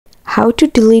How to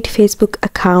delete Facebook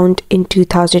account in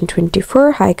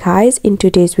 2024. Hi guys, in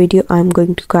today's video I'm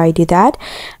going to guide you that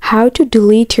how to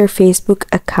delete your Facebook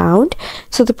account.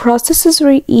 So the process is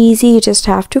very easy. You just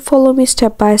have to follow me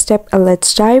step by step, and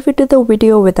let's dive into the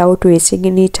video without wasting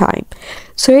any time.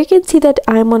 So you can see that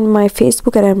I'm on my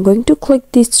Facebook, and I'm going to click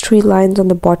these three lines on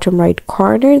the bottom right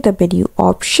corner, the menu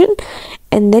option,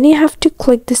 and then you have to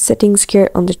click the settings here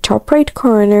on the top right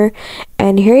corner,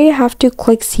 and here you have to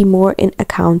click see more in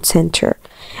account center,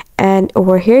 and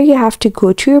over here you have to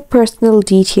go to your personal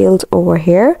details over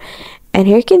here, and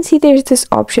here you can see there's this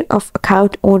option of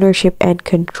account ownership and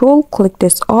control. Click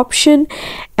this option,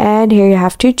 and here you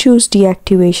have to choose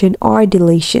deactivation or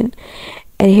deletion.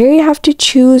 And here you have to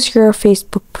choose your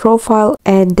Facebook profile,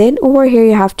 and then over here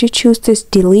you have to choose this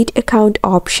delete account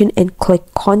option and click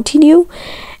continue.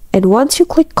 And once you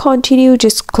click continue,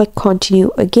 just click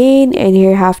continue again, and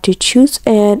here you have to choose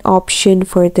an option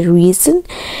for the reason,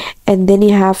 and then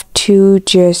you have to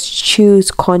just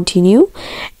choose continue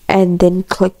and then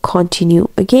click continue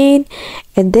again,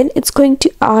 and then it's going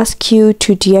to ask you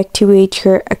to deactivate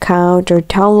your account or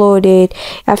download it.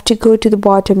 You have to go to the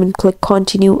bottom and click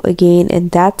continue again, and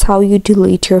that's how you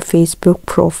delete your Facebook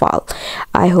profile.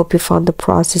 I hope you found the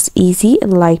process easy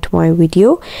and liked my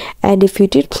video, and if you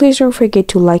did, please don't forget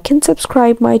to like and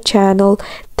subscribe my channel.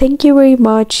 Thank you very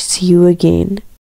much. See you again.